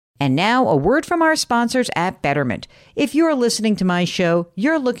And now, a word from our sponsors at Betterment. If you're listening to my show,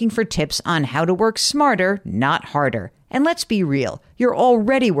 you're looking for tips on how to work smarter, not harder. And let's be real, you're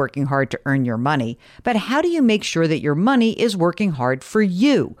already working hard to earn your money. But how do you make sure that your money is working hard for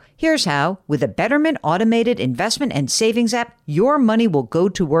you? Here's how. With a Betterment automated investment and savings app, your money will go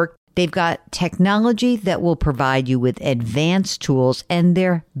to work. They've got technology that will provide you with advanced tools, and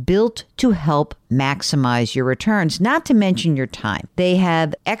they're built to help maximize your returns, not to mention your time. They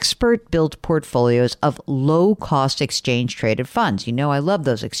have expert-built portfolios of low-cost exchange-traded funds. You know I love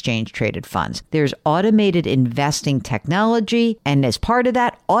those exchange-traded funds. There's automated investing technology, and as part of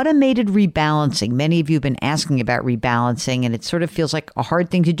that, automated rebalancing. Many of you have been asking about rebalancing, and it sort of feels like a hard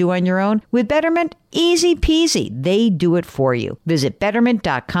thing to do on your own. With Betterment, easy peasy. They do it for you. Visit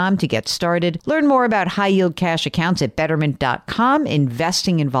Betterment.com to get started. Learn more about high-yield cash accounts at Betterment.com.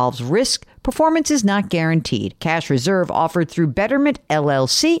 Investing involves risk. Performance is not guaranteed. Cash reserve offered through Betterment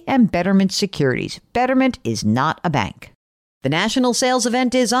LLC and Betterment Securities. Betterment is not a bank. The national sales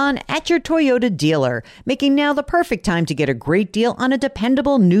event is on at your Toyota dealer, making now the perfect time to get a great deal on a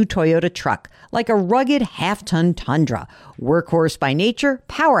dependable new Toyota truck, like a rugged half-ton Tundra. Workhorse by nature,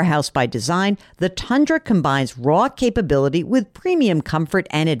 powerhouse by design, the Tundra combines raw capability with premium comfort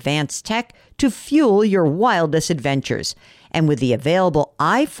and advanced tech to fuel your wildest adventures. And with the available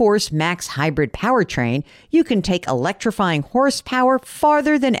iForce Max hybrid powertrain, you can take electrifying horsepower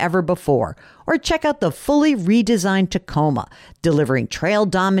farther than ever before. Or check out the fully redesigned Tacoma, delivering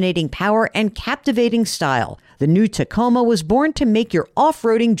trail-dominating power and captivating style. The new Tacoma was born to make your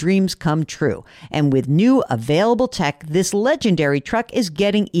off-roading dreams come true. And with new available tech, this legendary truck is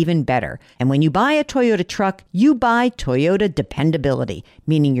getting even better. And when you buy a Toyota truck, you buy Toyota dependability,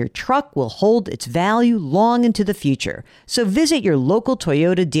 meaning your truck will hold its value long into the future. So visit your local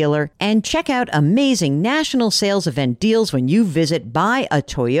Toyota dealer and check out amazing national sales event deals when you visit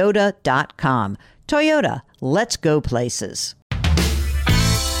buyatoyota.com. Toyota, let's go places.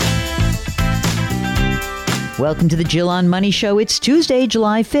 Welcome to the Jill on Money Show. It's Tuesday,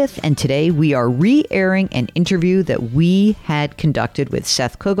 July 5th, and today we are re-airing an interview that we had conducted with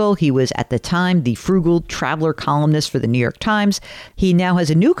Seth Kugel. He was, at the time, the frugal traveler columnist for the New York Times. He now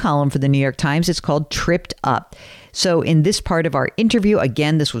has a new column for the New York Times. It's called Tripped Up. So in this part of our interview,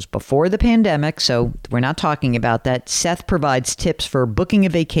 again, this was before the pandemic, so we're not talking about that. Seth provides tips for booking a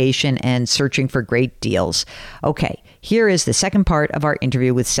vacation and searching for great deals. Okay, here is the second part of our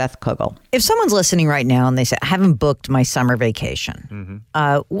interview with Seth Kugel. If someone's listening right now and they say, I haven't booked my summer vacation,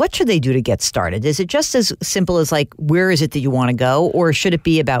 what should they do to get started? Is it just as simple as like, where is it that you want to go? Or should it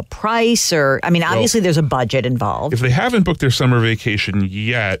be about price? Or, I mean, obviously there's a budget involved. If they haven't booked their summer vacation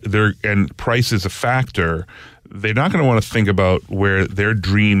yet, and price is a factor, they're not going to want to think about where their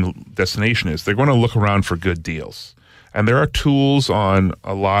dream destination is. They're going to look around for good deals. And there are tools on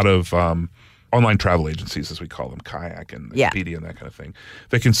a lot of online travel agencies, as we call them, Kayak and Expedia and that kind of thing.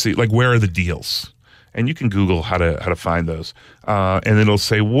 They can see, like, where are the deals? And you can Google how to find those. And it'll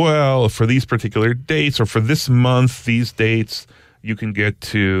say, well, for these particular dates or for this month, these dates, you can get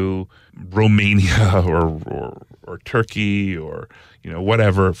to Romania or Turkey or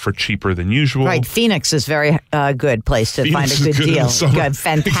whatever for cheaper than usual. Right. Phoenix is very good place to find a good deal. Good,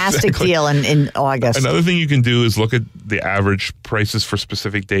 fantastic deal in August. Another thing you can do is look at the average prices for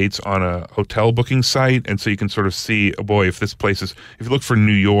specific dates on a hotel booking site. And so you can sort of see, oh boy, if you look for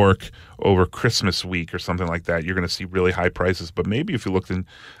New York over Christmas week or something like that, you're going to see really high prices. But maybe if you looked in,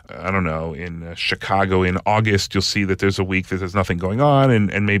 in Chicago in August, you'll see that there's a week that there's nothing going on,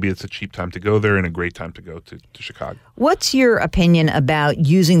 and maybe it's a cheap time to go there and a great time to go to Chicago. What's your opinion about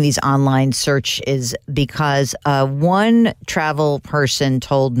using these online searches? Because one travel person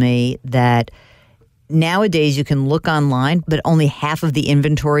told me that nowadays you can look online, but only half of the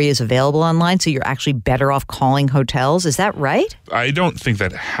inventory is available online, so you're actually better off calling hotels. Is that right? I don't think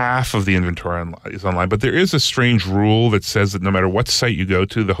that half of the inventory is online, but there is a strange rule that says that no matter what site you go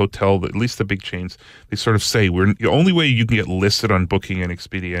to, the hotel, at least the big chains, they sort of say the only way you can get listed on Booking and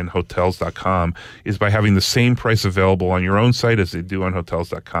Expedia and Hotels.com is by having the same price available on your own site as they do on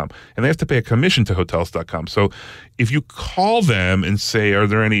Hotels.com. And they have to pay a commission to Hotels.com. So if you call them and say, are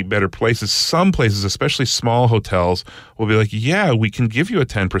there any better places? Some places, especially small hotels, will be like, yeah, we can give you a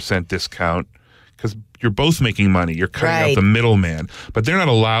 10% discount because you're both making money. You're cutting out the middleman. But they're not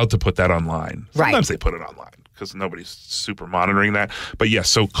allowed to put that online. Sometimes they put it online because nobody's super monitoring that. But yes,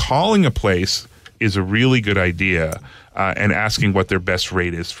 so calling a place is a really good idea, and asking what their best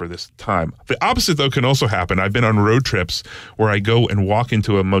rate is for this time. The opposite, though, can also happen. I've been on road trips where I go and walk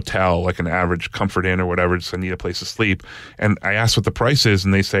into a motel, like an average Comfort Inn or whatever, just I need a place to sleep, and I ask what the price is,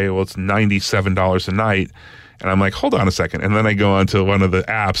 and they say, well, it's $97 a night. And I'm like, hold on a second. And then I go onto one of the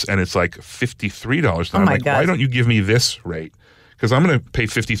apps and it's like $53. And I'm like, why don't you give me this rate? Because I'm going to pay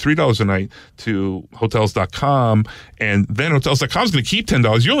 $53 a night to Hotels.com, and then Hotels.com is going to keep $10.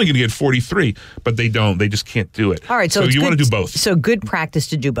 You're only going to get $43, but they don't. They just can't do it. All right, so you want to do both. So good practice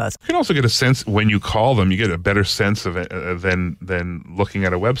to do both. You can also get a sense when you call them. You get a better sense of it than looking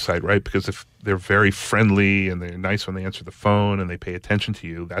at a website, right? Because if they're very friendly and they're nice when they answer the phone and they pay attention to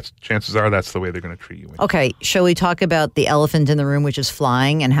you, chances are that's the way they're going to treat you. Okay, shall we talk about the elephant in the room, which is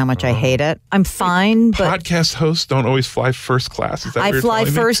flying, and how much I hate it? I'm fine, but podcast hosts don't always fly first class. Is that I fly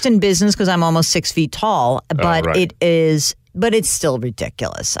first in business because I'm almost 6 feet tall, but But it's still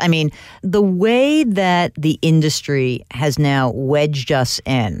ridiculous. I mean, the way that the industry has now wedged us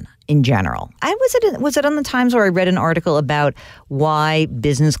in general. Was it on the Times where I read an article about why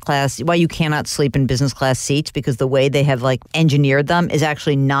you cannot sleep in business class seats, because the way they have engineered them is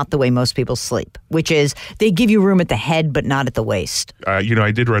actually not the way most people sleep, which is they give you room at the head but not at the waist. I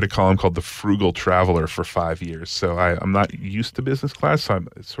did write a column called The Frugal Traveler for 5 years, so I'm not used to business class. So I'm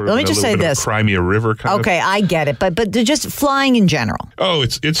sort of Let me just say this. Cry me a river kind of. Okay, I get it, but just flying in general. Oh,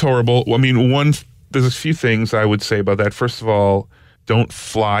 it's horrible. I mean, there's a few things I would say about that. First of all, don't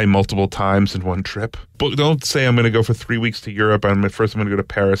fly multiple times in one trip. But don't say I'm going to go for 3 weeks to Europe. First I'm going to go to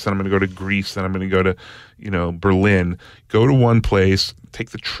Paris, then I'm going to go to Greece, then I'm going to go to, Berlin. Go to one place. Take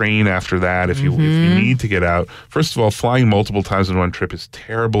the train after that if you need to get out. First of all, flying multiple times in one trip is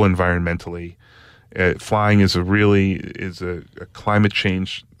terrible environmentally. Flying is a climate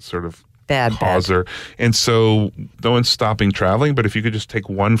change sort of causer. And so no one's stopping traveling, but if you could just take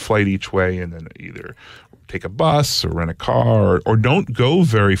one flight each way and then either take a bus or rent a car or don't go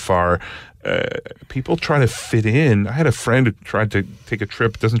very far. People try to fit in. I had a friend who tried to take a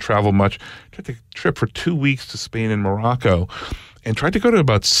trip, doesn't travel much, tried to take a trip for 2 weeks to Spain and Morocco and tried to go to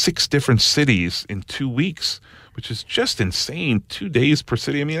about 6 different cities in 2 weeks, which is just insane. 2 days per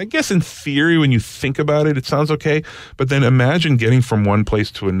city. I mean, I guess in theory, when you think about it, it sounds okay. But then imagine getting from one place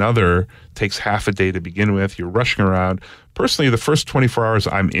to another takes half a day to begin with. You're rushing around. Personally, the first 24 hours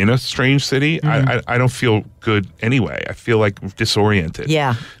I'm in a strange city, I don't feel good anyway. I feel disoriented.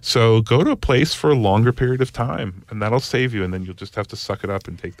 Yeah. So go to a place for a longer period of time, and that'll save you. And then you'll just have to suck it up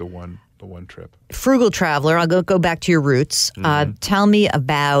and take the one trip. Frugal traveler, I'll go back to your roots. Tell me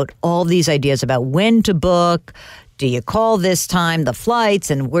about all these ideas about when to book. Do you call this time, the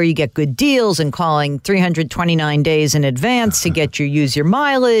flights, and where you get good deals, and calling 329 days in advance to use your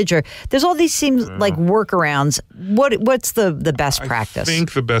mileage? Or there's all these seems like workarounds. What's the best practice? I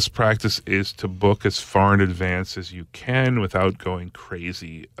think the best practice is to book as far in advance as you can without going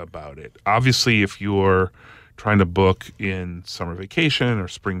crazy about it. Obviously, if you're trying to book in summer vacation or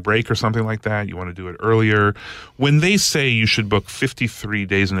spring break or something like that, you want to do it earlier. When they say you should book 53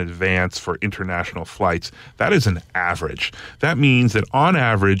 days in advance for international flights, that is an average. That means that on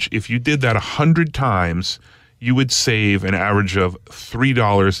average, if you did that 100 times, you would save an average of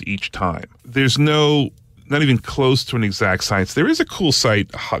 $3 each time. There's not even close to an exact science. There is a cool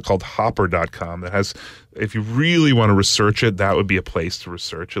site called Hopper.com that has, if you really want to research it, that would be a place to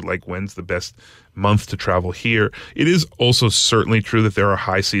research it, like when's the best month to travel here. It is also certainly true that there are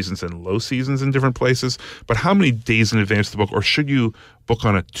high seasons and low seasons in different places, but how many days in advance to book, or should you book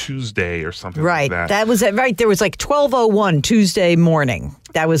on a Tuesday or something like that? Right, that was it. Right, there was 12:01 Tuesday morning.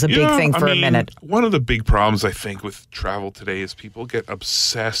 That was a big thing for a minute. One of the big problems, I think, with travel today is people get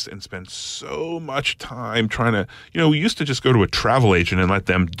obsessed and spend so much time trying to, we used to just go to a travel agent and let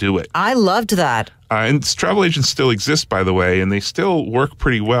them do it. I loved that. And travel agents still exist, by the way, and they still work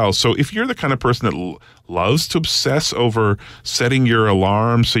pretty well. So if you're the kind of person that loves to obsess over setting your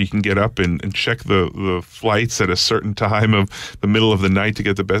alarm so you can get up and check the flights at a certain time of the middle of the night to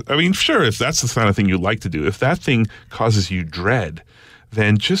get the best. I mean, sure, if that's the kind of thing you like to do, if that thing causes you dread,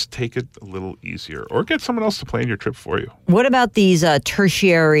 then just take it a little easier or get someone else to plan your trip for you. What about these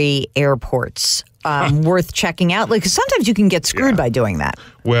tertiary airports? Worth checking out? Sometimes you can get screwed by doing that.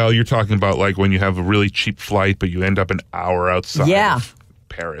 Well, you're talking about when you have a really cheap flight, but you end up an hour outside of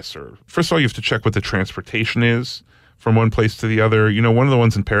Paris. First of all, you have to check what the transportation is from one place to the other. One of the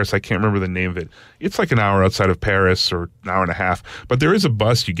ones in Paris, I can't remember the name of it. It's like an hour outside of Paris or an hour and a half. But there is a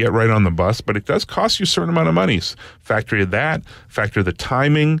bus. You get right on the bus, but it does cost you a certain amount of money. So factor that, factor the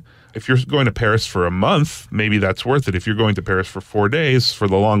timing. If you're going to Paris for a month, maybe that's worth it. If you're going to Paris for 4 days for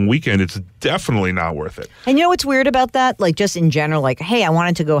the long weekend, it's definitely not worth it. And you know what's weird about that? Just in general, hey, I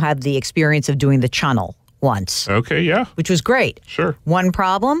wanted to go have the experience of doing the Channel once. Okay, yeah. Which was great. Sure. One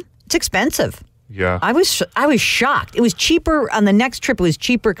problem, it's expensive. Yeah. I was shocked. It was cheaper on the next trip. It was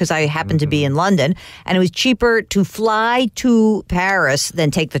cheaper because I happened to be in London, and it was cheaper to fly to Paris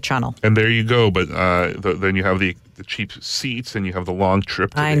than take the Channel. And there you go. But then you have the cheap seats, and you have the long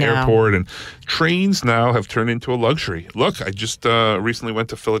trip to the know. airport. And trains now have turned into a luxury. Look, I just recently went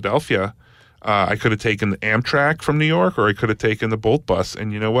to Philadelphia. I could have taken the Amtrak from New York, or I could have taken the Bolt bus.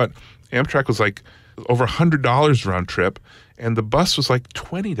 And you know what? Amtrak was like over $100 round trip, and the bus was like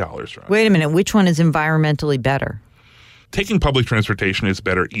 $20 round. Wait a minute. Which one is environmentally better? Taking public transportation is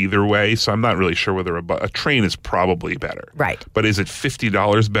better either way, so I'm not really sure whether a train is probably better. Right. But is it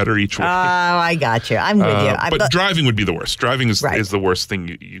 $50 better each way? Oh, I got you. I'm with you. But driving would be the worst. Driving is the worst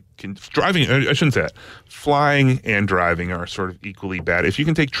thing you can. Driving, I shouldn't say that. Flying and driving are sort of equally bad. If you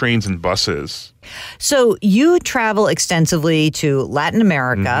can take trains and buses. So you travel extensively to Latin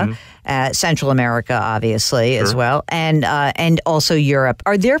America, Central America, obviously, as well, and also Europe.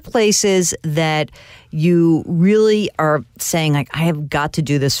 Are there places that you really are saying, like, I have got to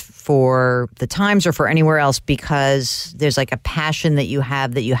do this for the Times or for anywhere else because there's like a passion that you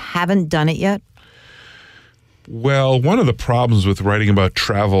have that you haven't done it yet? Well, one of the problems with writing about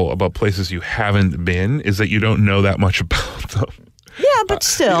travel, about places you haven't been, is that you don't know that much about them. Yeah, but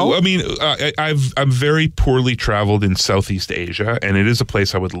still. I mean, I'm very poorly traveled in Southeast Asia, and it is a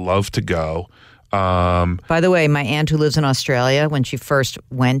place I would love to go. By the way, my aunt who lives in Australia, when she first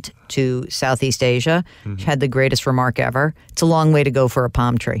went to Southeast Asia, she had the greatest remark ever. It's a long way to go for a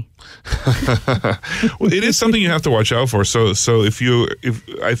palm tree. Well, it is something you have to watch out for. So if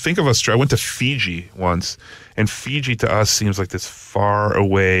I think of Australia, I went to Fiji once, and Fiji to us seems like this far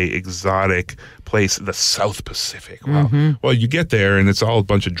away, exotic place in the South Pacific. Wow. Well, you get there, and it's all a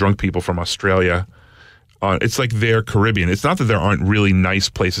bunch of drunk people from Australia. It's like their Caribbean. It's not that there aren't really nice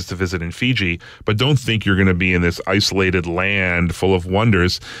places to visit in Fiji, but don't think you're going to be in this isolated land full of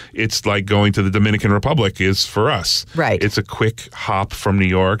wonders. It's like going to the Dominican Republic is for us. Right. It's a quick hop from New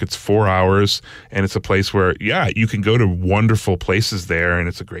York. It's 4 hours, and it's a place where, you can go to wonderful places there, and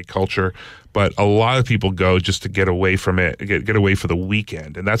it's a great culture. But a lot of people go just to get away from it, get away for the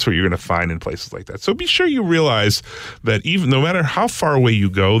weekend. And that's what you're going to find in places like that. So be sure you realize that even no matter how far away you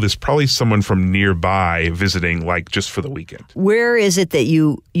go, there's probably someone from nearby visiting, like just for the weekend. Where is it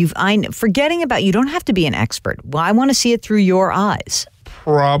that forgetting about, you don't have to be an expert. Well, I want to see it through your eyes.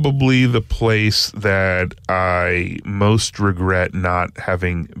 Probably the place that I most regret not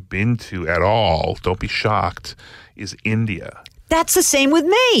having been to at all, don't be shocked, is India. That's the same with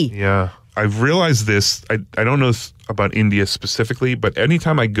me. Yeah. I've realized this. I don't know about India specifically, but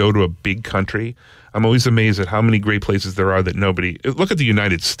anytime I go to a big country, I'm always amazed at how many great places there are that nobody... Look at the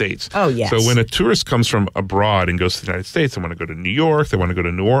United States. Oh, yes. So when a tourist comes from abroad and goes to the United States, they want to go to New York, they want to go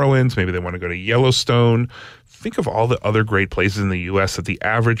to New Orleans, maybe they want to go to Yellowstone. Think of all the other great places in the U.S. that the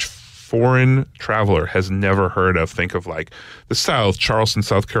average foreign traveler has never heard of. Think of like the South, Charleston,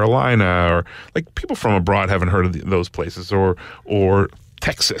 South Carolina, or like people from abroad haven't heard of those places, or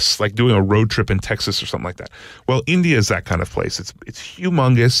Texas, like doing a road trip in Texas or something like that. Well, India is that kind of place. It's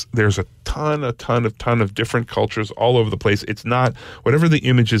humongous. There's a ton of different cultures all over the place. It's not, whatever the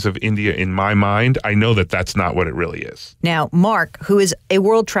images of India in my mind, I know that that's not what it really is. Now, Mark, who is a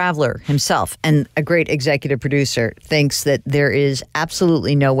world traveler himself and a great executive producer, thinks that there is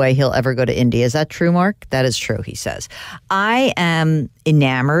absolutely no way he'll ever go to India. Is that true, Mark? That is true, he says. I am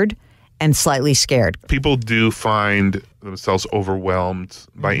enamored and slightly scared. People do find themselves overwhelmed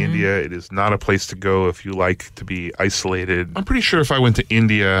by India. It is not a place to go if you like to be isolated. I'm pretty sure if I went to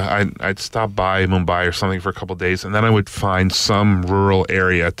India, I'd stop by Mumbai or something for a couple of days, and then I would find some rural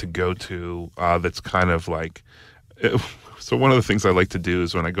area to go to that's kind of like... So one of the things I like to do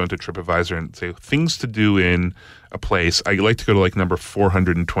is when I go into TripAdvisor and say things to do in a place, I like to go to like number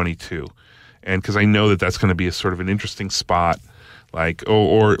 422. And because I know that that's going to be a sort of an interesting spot. Like,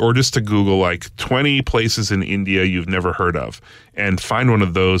 or just to Google like 20 places in India you've never heard of, and find one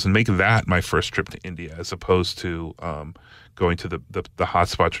of those and make that my first trip to India, as opposed to going to the hot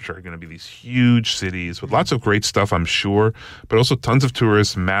spots, which are going to be these huge cities with lots of great stuff, I'm sure, but also tons of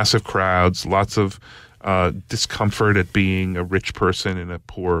tourists, massive crowds, lots of discomfort at being a rich person in a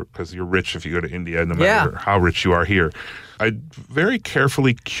poor, because you're rich if you go to India, no matter how rich you are here. I very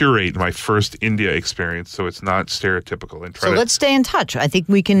carefully curate my first India experience so it's not stereotypical. And let's stay in touch. I think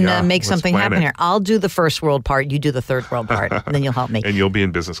we can make something happen here. I'll do the first world part, you do the third world part, and then you'll help me. And you'll be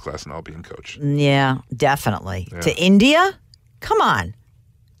in business class and I'll be in coach. Yeah, definitely. Yeah. To India? Come on.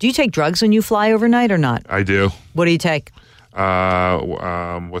 Do you take drugs when you fly overnight or not? I do. What do you take?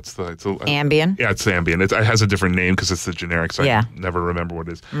 What's the... Ambien? Yeah, it's Ambien. It has a different name because it's the generic, so I never remember what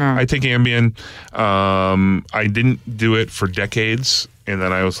it is. No. I take Ambien. I didn't do it for decades, and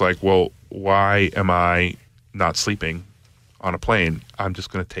then I was like, well, why am I not sleeping on a plane? I'm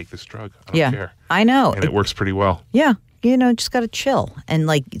just going to take this drug. I don't care. I know. And it works pretty well. Yeah. Just got to chill. And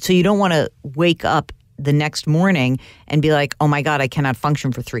so you don't want to wake up the next morning and be like, oh my God, I cannot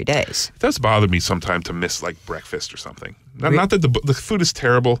function for 3 days. It does bother me sometimes to miss breakfast or something. Not that the food is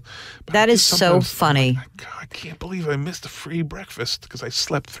terrible. But that is so funny. God, I can't believe I missed a free breakfast because I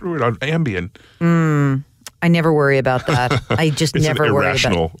slept through it on Ambien. I never worry about that. I just never worry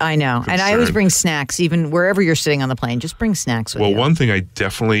about it. I know. Concern. And I always bring snacks, even wherever you're sitting on the plane. Just bring snacks with you. Well, one thing I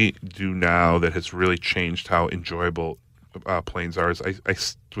definitely do now that has really changed how enjoyable planes are is I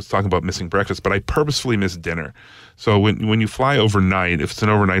was talking about missing breakfast, but I purposefully miss dinner. So when you fly overnight, if it's an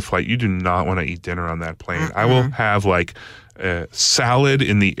overnight flight, you do not want to eat dinner on that plane. I will have a salad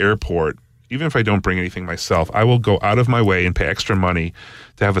in the airport. Even if I don't bring anything myself, I will go out of my way and pay extra money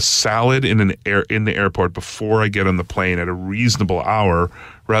to have a salad in the airport before I get on the plane at a reasonable hour,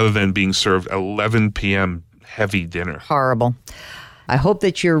 rather than being served 11 p.m. heavy dinner. Horrible. I hope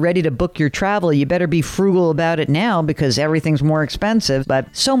that you're ready to book your travel. You better be frugal about it now because everything's more expensive. But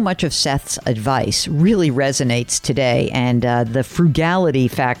so much of Seth's advice really resonates today. And the frugality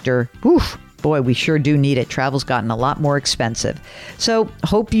factor, boy, we sure do need it. Travel's gotten a lot more expensive. So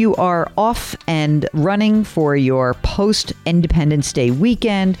hope you are off and running for your post-Independence Day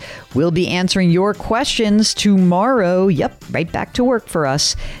weekend. We'll be answering your questions tomorrow. Yep, right back to work for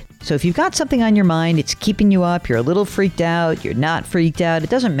us. So if you've got something on your mind, it's keeping you up, you're a little freaked out, you're not freaked out, it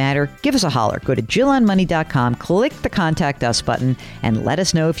doesn't matter, give us a holler. Go to JillOnMoney.com, click the Contact Us button, and let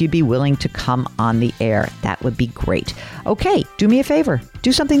us know if you'd be willing to come on the air. That would be great. Okay, do me a favor.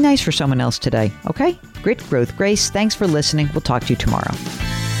 Do something nice for someone else today, okay? Grit, growth, grace. Thanks for listening. We'll talk to you tomorrow.